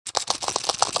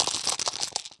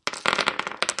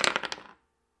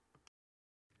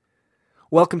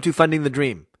Welcome to Funding the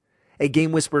Dream, a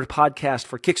Game Whisperer podcast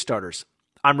for Kickstarters.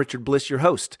 I'm Richard Bliss, your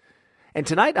host. And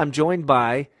tonight I'm joined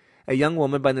by a young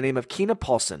woman by the name of Kina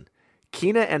Paulsen.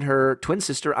 Kina and her twin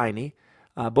sister, Aini,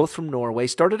 both from Norway,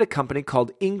 started a company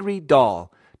called Ingrid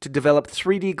Dahl to develop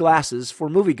 3D glasses for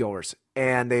moviegoers.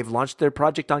 And they've launched their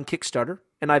project on Kickstarter.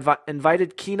 And I've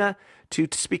invited Kina to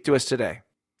speak to us today.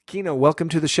 Kina, welcome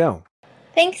to the show.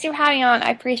 Thanks for having me on. I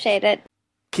appreciate it.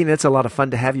 Kina, it's a lot of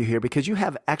fun to have you here because you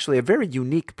have actually a very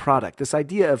unique product. This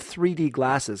idea of 3D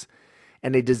glasses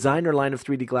and a designer line of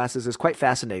 3D glasses is quite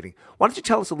fascinating. Why don't you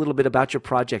tell us a little bit about your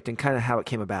project and kind of how it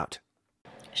came about?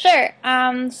 Sure.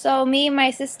 So me and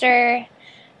my sister,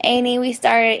 Aini, we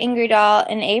started Ingrid Dahl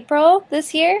in April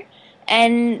this year.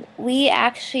 And we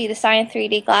actually designed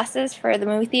 3D glasses for the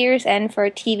movie theaters and for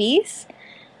TVs.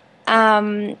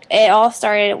 It all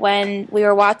started when we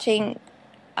were watching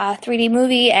a 3D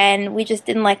movie and we just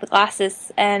didn't like the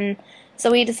glasses, and so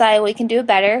we decided we can do it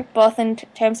better, both in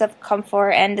terms of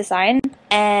comfort and design,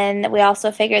 and we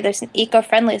also figured there's an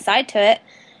eco-friendly side to it,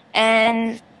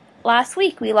 and last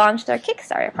week we launched our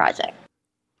Kickstarter project.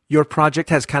 Your project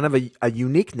has kind of a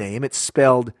unique name. It's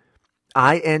spelled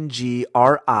INGRI:DAHL,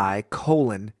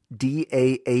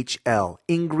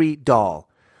 Ingrid Dahl.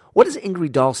 What does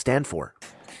Ingrid Dahl stand for?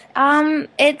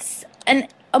 It's an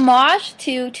homage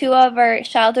to two of our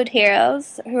childhood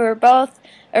heroes who are both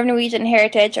of Norwegian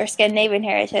heritage, or Scandinavian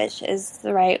heritage is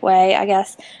the right way, I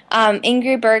guess.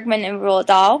 Ingrid Bergman and Roald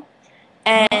Dahl.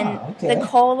 And the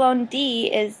colon D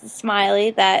is the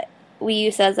smiley that we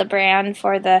use as a brand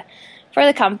for the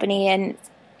company, and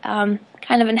kind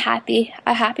of a happy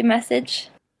message.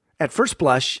 At first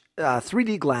blush,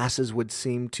 3D glasses would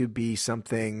seem to be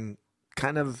something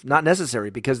kind of not necessary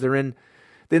because they're in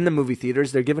the movie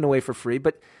theaters. They're given away for free.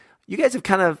 But you guys have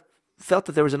kind of felt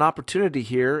that there was an opportunity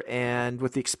here, and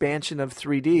with the expansion of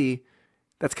 3D,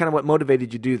 that's kind of what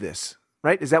motivated you to do this,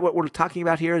 right? Is that what we're talking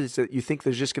about here? Is that you think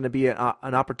there's just going to be an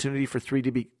opportunity for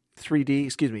 3D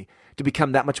to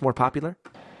become that much more popular?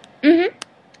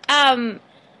 Mm-hmm.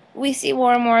 We see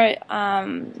more and more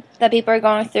that people are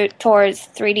going towards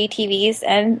 3D TVs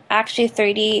and actually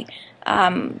 3D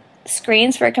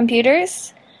screens for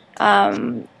computers.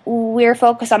 We're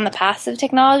focused on the passive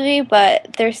technology,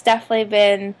 but there's definitely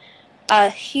been a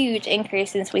huge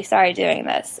increase since we started doing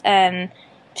this. And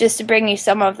just to bring you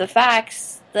some of the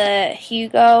facts, the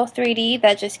Hugo 3D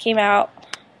that just came out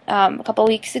a couple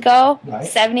weeks ago, right.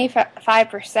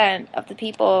 75% of the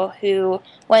people who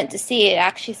went to see it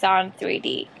actually saw in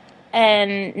 3D.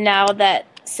 And now that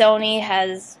Sony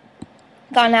has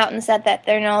gone out and said that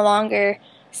they're no longer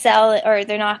or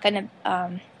they're not going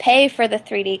to pay for the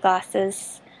 3D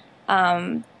glasses,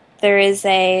 there is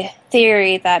a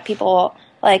theory that people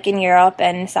like in Europe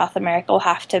and South America will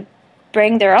have to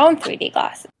bring their own 3D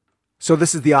glasses. So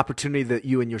this is the opportunity that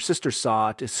you and your sister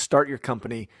saw to start your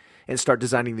company and start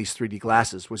designing these 3D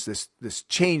glasses, was this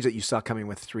change that you saw coming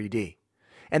with 3D.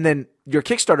 And then your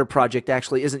Kickstarter project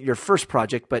actually isn't your first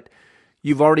project, but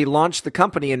you've already launched the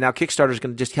company, and now Kickstarter is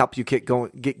going to just help you get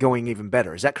going even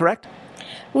better. Is that correct?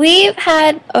 We've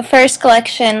had a first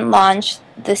collection launched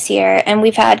this year, and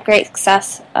we've had great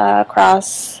success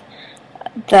across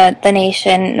the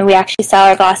nation. We actually sell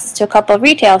our glasses to a couple of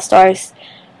retail stores.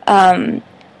 But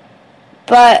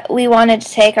we wanted to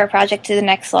take our project to the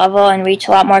next level and reach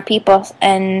a lot more people,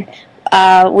 and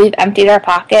we've emptied our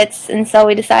pockets, and so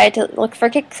we decided to look for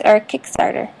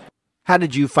Kickstarter. How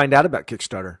did you find out about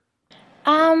Kickstarter?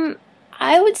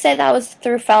 I would say that was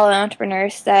through fellow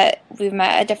entrepreneurs that we've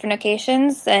met at different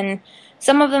occasions, and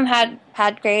some of them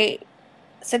had great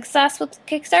success with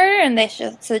Kickstarter, and they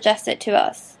should suggest it to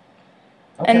us.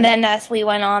 Okay. And then as we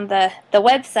went on the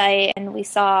website and we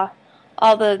saw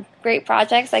all the great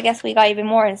projects, I guess we got even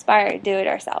more inspired to do it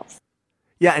ourselves.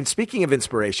 Yeah, and speaking of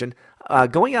inspiration,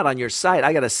 going out on your site,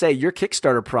 I got to say, your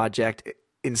Kickstarter project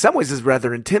in some ways is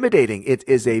rather intimidating. It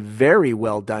is a very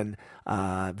well done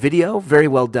video, very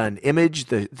well done image,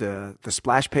 the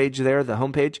splash page there, the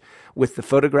homepage with the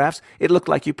photographs. It looked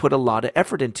like you put a lot of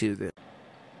effort into this.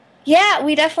 Yeah,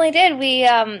 we definitely did.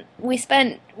 We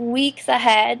spent weeks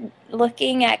ahead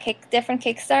looking at different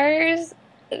Kickstarter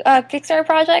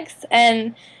projects,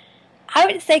 and I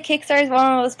would say Kickstarter is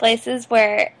one of those places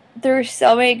where there are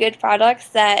so many good products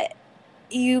that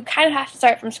you kind of have to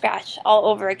start from scratch all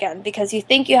over again, because you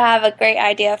think you have a great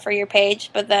idea for your page,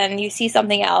 but then you see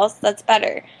something else that's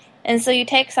better. And so you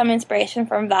take some inspiration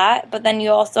from that, but then you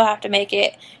also have to make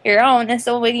it your own. And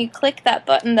so when you click that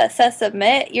button that says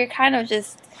submit, you're kind of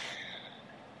just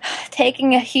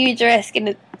taking a huge risk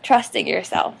and trusting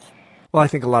yourself. Well, I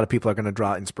think a lot of people are going to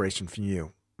draw inspiration from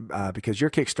you because your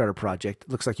Kickstarter project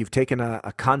looks like you've taken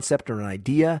a concept or an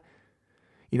idea,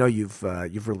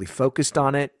 you've really focused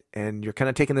on it, and you're kind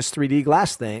of taking this 3D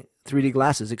glasses,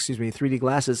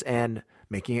 and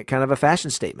making it kind of a fashion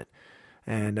statement,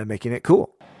 and making it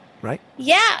cool, right?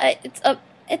 Yeah,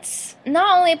 it's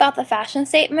not only about the fashion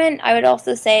statement. I would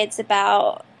also say it's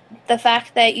about the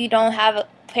fact that you don't have a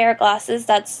pair of glasses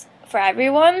that's for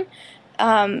everyone.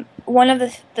 One of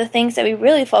the things that we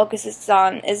really focus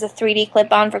on is a 3D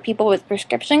clip-on for people with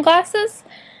prescription glasses.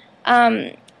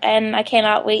 And I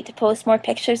cannot wait to post more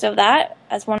pictures of that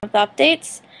as one of the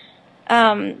updates.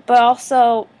 But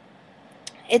also,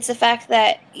 it's the fact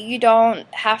that you don't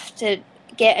have to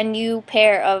get a new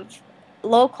pair of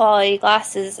low-quality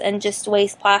glasses and just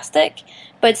waste plastic,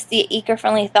 but it's the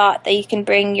eco-friendly thought that you can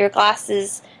bring your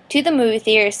glasses to the movie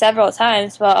theater several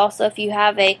times, but also if you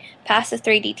have a passive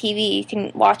 3D TV, you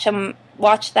can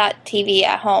watch that TV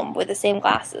at home with the same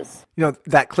glasses.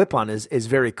 That clip-on is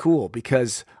very cool,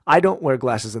 because I don't wear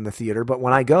glasses in the theater, but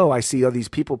when I go, I see all these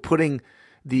people putting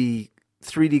the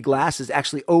 3D glasses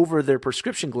actually over their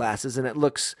prescription glasses, and it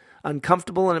looks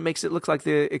uncomfortable, and it makes it look like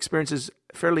the experience is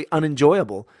fairly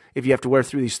unenjoyable if you have to wear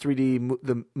through these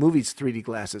the movie's 3D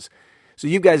glasses. So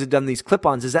you guys have done these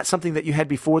clip-ons. Is that something that you had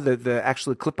before, the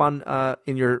actual clip-on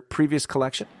in your previous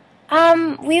collection?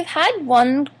 We've had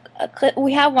one clip.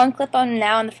 We have one clip-on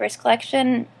now in the first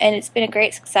collection, and it's been a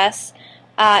great success.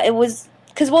 It was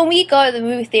because when we go to the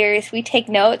movie theaters, we take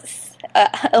notes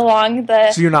along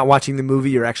the. So you're not watching the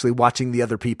movie; you're actually watching the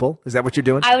other people. Is that what you're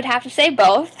doing? I would have to say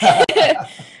both,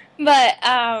 but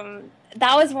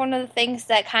that was one of the things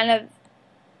that kind of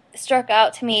struck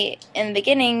out to me in the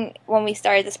beginning when we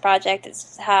started this project,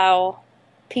 is how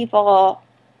people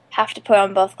have to put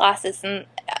on both glasses, and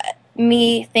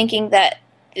me thinking that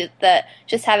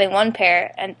just having one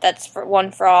pair and that's for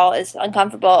one for all is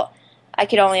uncomfortable. I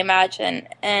could only imagine,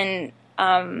 and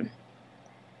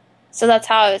so that's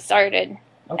how it started.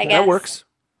 Okay. I guess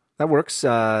that works.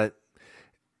 That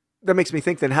makes me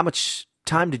think. Then, how much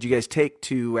time did you guys take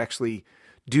to actually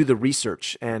do the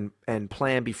research and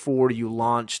plan before you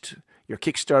launched your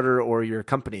Kickstarter or your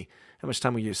company? How much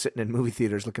time were you sitting in movie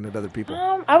theaters looking at other people?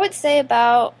 I would say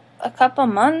about a couple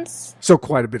months. So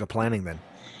quite a bit of planning then.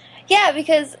 Yeah,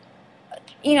 because,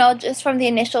 just from the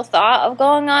initial thought of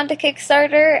going on to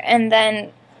Kickstarter, and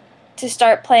then to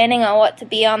start planning on what to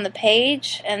be on the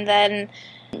page. And then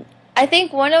I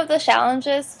think one of the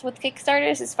challenges with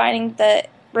Kickstarters is finding the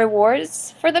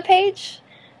rewards for the page.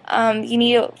 You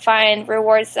need to find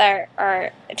rewards that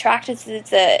are attractive to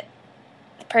the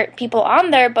people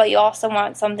on there, but you also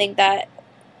want something that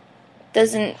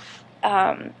doesn't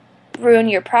ruin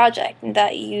your project and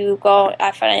that you go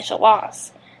at financial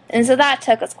loss. And so that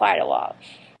took us quite a while.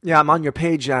 Yeah, I'm on your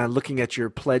page looking at your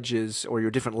pledges or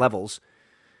your different levels,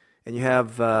 and you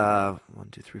have 1,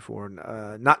 2, 3,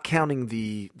 4. Not counting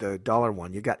the dollar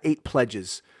one, you've got 8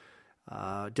 pledges,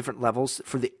 different levels.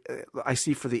 For the I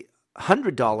see for the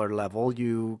 $100 level,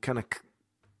 you've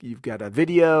got a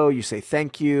video. You say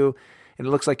thank you, and it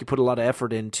looks like you put a lot of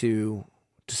effort into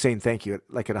saying thank you,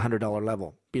 like at $100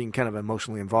 level, being kind of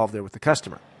emotionally involved there with the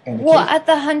customer. Well, at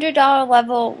the $100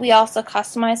 level, we also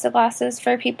customize the glasses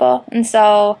for people. And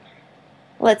so,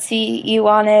 let's see, you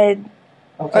wanted,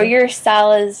 or your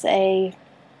style is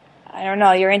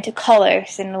you're into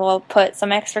colors, and we'll put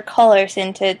some extra colors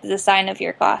into the design of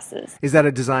your glasses. Is that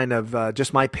a design of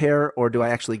just my pair, or do I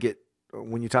actually get,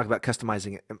 when you talk about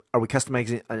customizing it, are we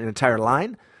customizing an entire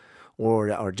line,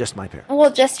 or just my pair?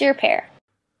 Well, just your pair.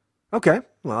 Okay,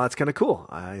 well, that's kind of cool.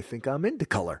 I think I'm into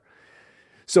color.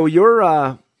 So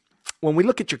when we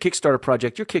look at your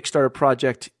Kickstarter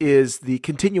project is the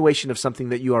continuation of something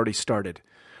that you already started,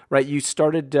 right? You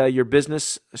started your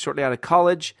business shortly out of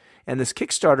college, and this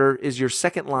Kickstarter is your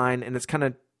second line, and it's kind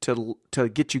of to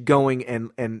get you going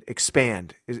and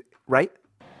expand, right?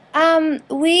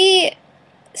 We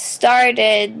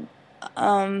started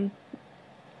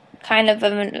kind of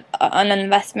an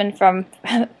investment from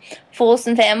Fools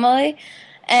and Family,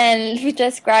 and we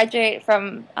just graduated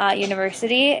from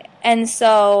university, and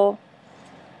so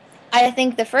I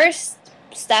think the first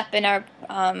step in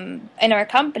our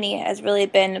company has really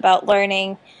been about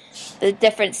learning the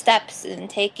different steps in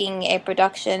taking a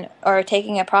production or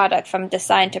taking a product from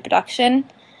design to production,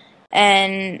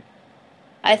 and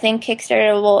I think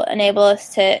Kickstarter will enable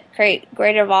us to create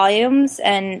greater volumes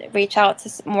and reach out to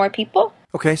more people.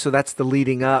 Okay, so that's the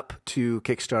leading up to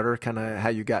Kickstarter, kind of how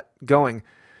you got going.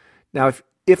 Now,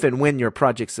 if and when your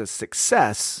project's a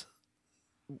success,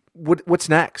 what's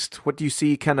next? What do you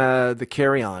see kind of the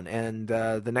carry-on and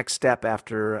the next step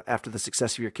after the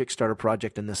success of your Kickstarter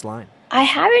project in this line? I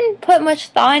haven't put much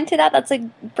thought into that. That's a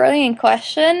brilliant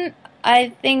question.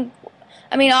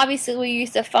 Obviously we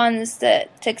use the funds to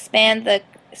expand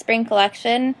spring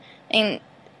collection and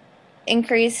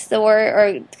increase the word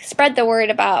or spread the word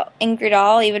about Ingrid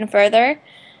All even further.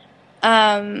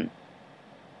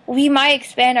 We might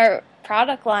expand our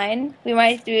product line. We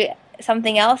might do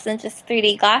something else than just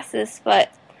 3D glasses,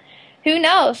 but who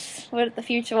knows what the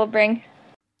future will bring.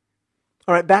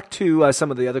 All right, back to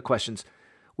some of the other questions.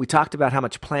 We talked about how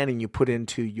much planning you put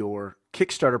into your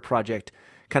Kickstarter project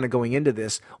kind of going into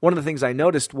this. One of the things I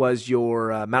noticed was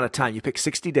your amount of time. You picked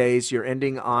 60 days. You're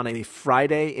ending on a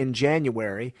Friday in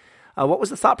January. What was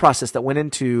the thought process that went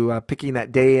into picking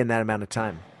that day and that amount of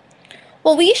time?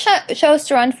 Well, we chose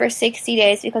to run for 60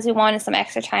 days because we wanted some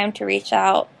extra time to reach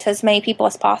out to as many people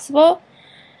as possible.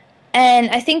 And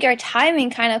I think our timing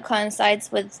kind of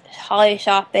coincides with holiday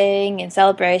shopping and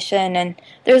celebration, and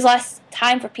there's less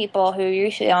time for people who are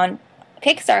usually on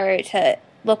Kickstarter to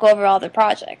look over all their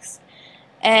projects.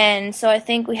 And so I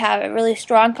think we have a really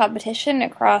strong competition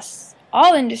across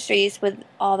all industries with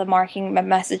all the marketing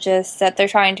messages that they're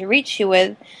trying to reach you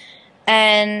with.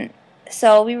 And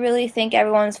so we really think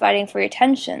everyone's fighting for your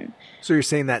attention. So you're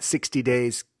saying that 60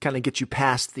 days kind of gets you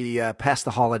past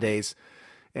the holidays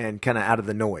and kind of out of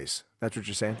the noise. That's what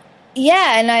you're saying?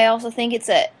 Yeah, and I also think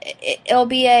it'll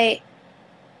be a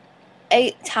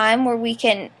time where we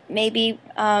can maybe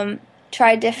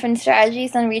try different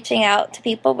strategies on reaching out to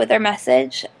people with our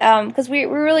message, because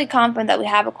we're really confident that we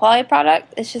have a quality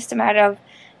product. It's just a matter of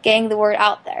getting the word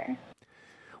out there.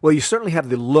 Well, you certainly have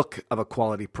the look of a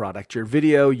quality product. Your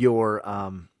video, your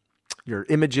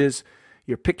images,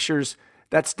 your pictures,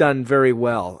 that's done very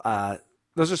well.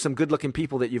 Those are some good-looking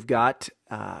people that you've got.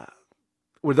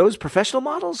 Were those professional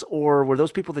models, or were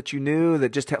those people that you knew, that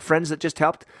just friends that just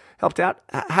helped out?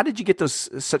 How did you get those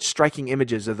such striking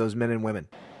images of those men and women?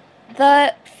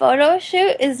 The photo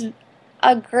shoot is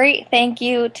a great thank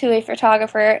you to a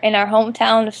photographer in our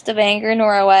hometown of Stavanger,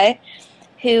 Norway,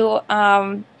 who, in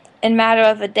a matter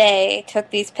of a day, took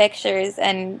these pictures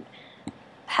and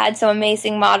had some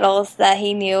amazing models that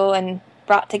he knew and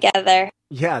brought together.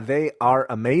 Yeah, they are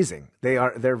amazing.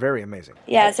 They're very amazing.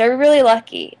 Yeah, so we're really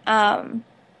lucky.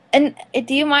 And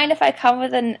do you mind if I come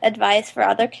with an advice for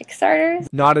other Kickstarters?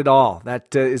 Not at all.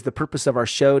 That is the purpose of our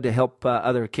show, to help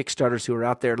other Kickstarters who are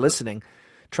out there listening,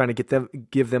 trying to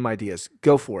give them ideas.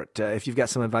 Go for it. If you've got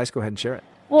some advice, go ahead and share it.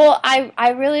 Well, I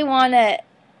really want to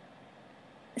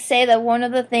say that one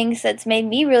of the things that's made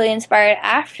me really inspired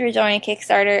after joining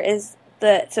Kickstarter is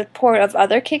the support of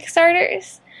other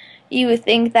Kickstarters. You would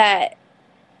think that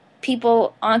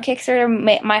people on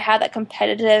Kickstarter might have that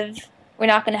competitive, we're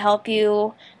not going to help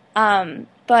you.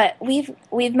 But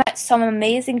we've met some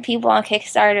amazing people on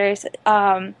Kickstarters,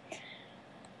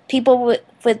 people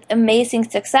with amazing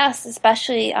success,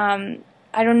 especially, I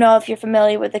don't know if you're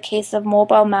familiar with the case of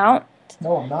Mobile Mount.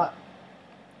 No, I'm not.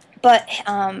 But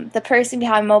the person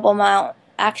behind Mobile Mount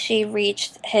actually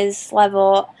reached his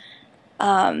level.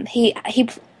 He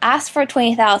asked for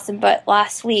 $20,000, but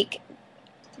last week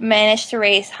managed to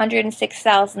raise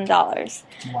 $106,000.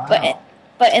 Wow.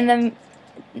 But in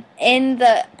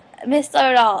the midst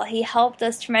of it all, he helped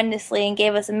us tremendously and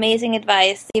gave us amazing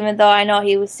advice, even though I know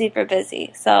he was super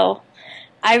busy. So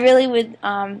I really would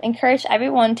encourage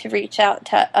everyone to reach out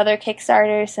to other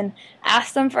Kickstarters and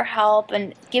ask them for help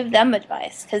and give them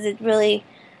advice, because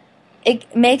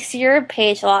it makes your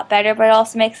page a lot better, but it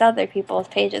also makes other people's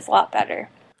pages a lot better.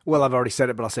 Well, I've already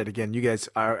said it, but I'll say it again. You guys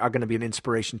are going to be an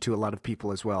inspiration to a lot of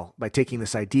people as well, by taking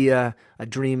this idea, a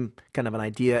dream, kind of an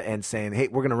idea, and saying, hey,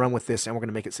 we're going to run with this and we're going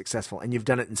to make it successful. And you've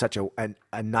done it in such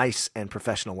a nice and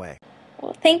professional way.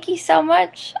 Well, thank you so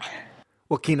much.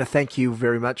 Well, Kina, thank you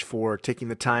very much for taking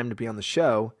the time to be on the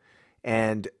show.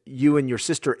 And you and your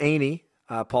sister, Amy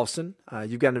Paulson,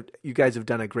 you guys have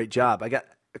done a great job. I got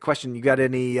a question. You got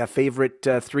any favorite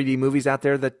 3D movies out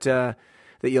there that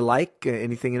you like?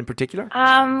 Anything in particular?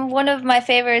 One of my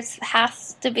favorites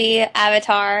has to be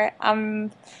Avatar.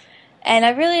 And I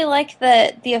really like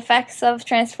the effects of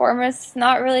Transformers.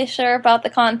 Not really sure about the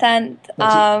content.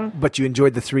 But you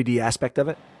enjoyed the 3D aspect of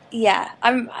it? Yeah.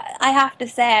 I have to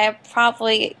say I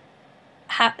probably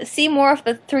see more of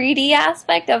the 3D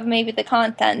aspect of maybe the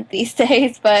content these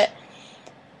days, but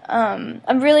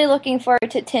I'm really looking forward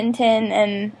to Tintin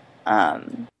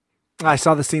and I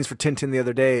saw the scenes for Tintin the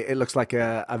other day. It looks like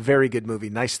a very good movie.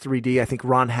 Nice 3D. I think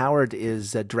Ron Howard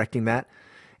is directing that.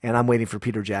 And I'm waiting for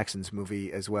Peter Jackson's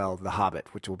movie as well, The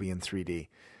Hobbit, which will be in 3D.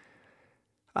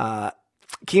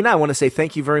 Kina, I want to say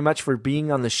thank you very much for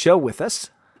being on the show with us.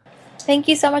 Thank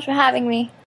you so much for having me.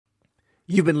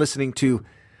 You've been listening to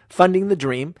Funding the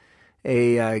Dream,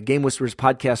 a Game Whisperers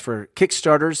podcast for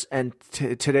Kickstarters. And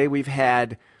today we've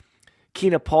had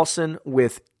Keena Paulson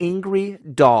with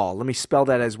Ingri Dahl. Let me spell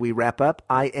that as we wrap up.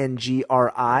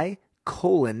 INGRI:DAHL.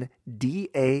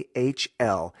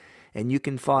 And you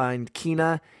can find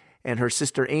Keena and her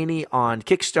sister Amy on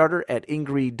Kickstarter at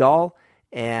Ingri Dahl.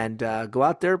 And go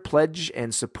out there, pledge,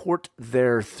 and support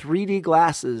their 3D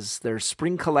glasses, their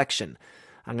spring collection.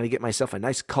 I'm going to get myself a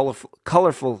nice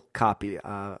colorful copy,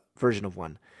 version of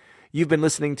one. You've been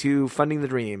listening to Funding the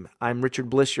Dream. I'm Richard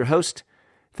Bliss, your host.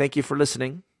 Thank you for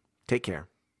listening. Take care.